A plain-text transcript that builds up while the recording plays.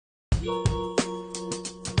So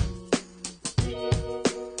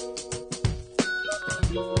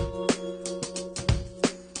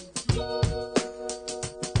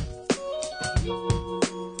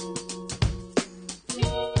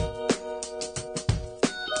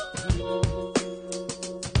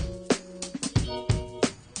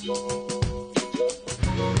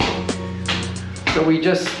we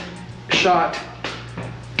just shot,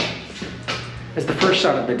 as the first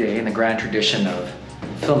shot of the day in the grand tradition of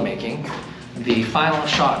filmmaking, the final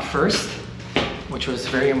shot first, which was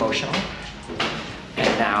very emotional.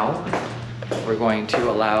 And now we're going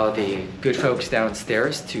to allow the good folks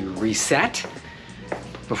downstairs to reset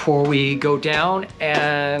before we go down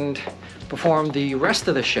and perform the rest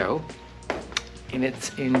of the show in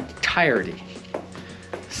its entirety.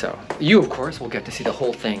 So you, of course, will get to see the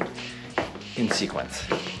whole thing in sequence.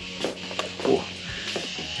 Ooh.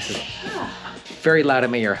 This is very loud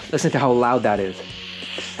in my ear. Listen to how loud that is.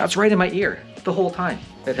 That's right in my ear the whole time.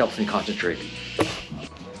 That helps me concentrate.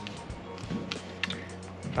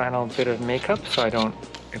 Final bit of makeup so I don't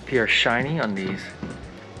appear shiny on these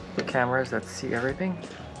cameras that see everything.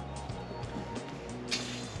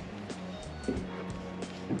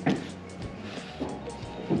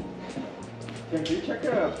 Can you check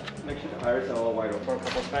make sure the iris are all wide open? For a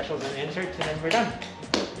couple specials and inserts, and then we're done.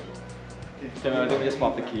 Then I think we just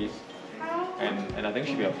pop the keys, and I think it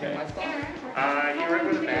should be okay. Anywhere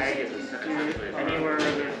where the bag is anywhere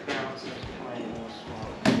there's balance is fine.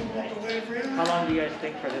 How long do you guys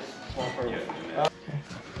think for this one for?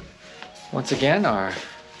 Once again, our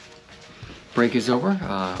break is over.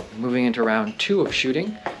 Moving into round 2 of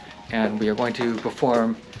shooting, and we are going to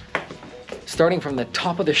perform starting from the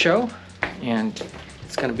top of the show. And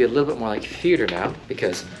it's going to be a little bit more like theater now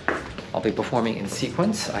because I'll be performing in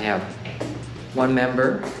sequence. I have one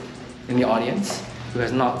member in the audience who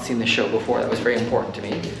has not seen the show before. That was very important to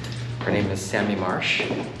me. Her name is Sammy Marsh.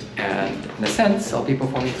 And in a sense, I'll be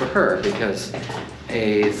performing for her because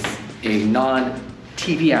as a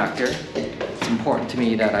non-TV actor, it's important to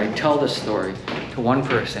me that I tell the story to one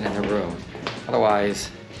person in the room. Otherwise,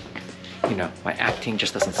 you know, my acting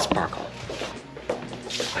just doesn't sparkle.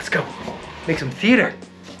 Let's go. Make some theater.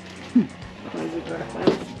 Do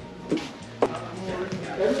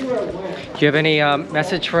you have any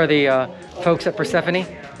message for the folks at Persephone?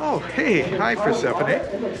 Oh, hey, hi Persephone.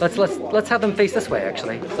 Let's have them face this way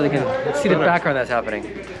actually, so they can see the background that's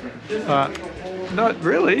happening. Not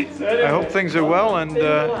really. I hope things are well, and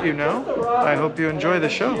you know, I hope you enjoy the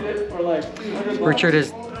show. Richard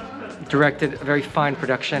has directed a very fine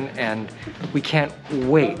production, and we can't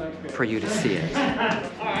wait for you to see it.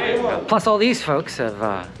 Plus all these folks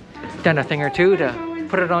have done a thing or two to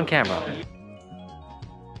put it on camera.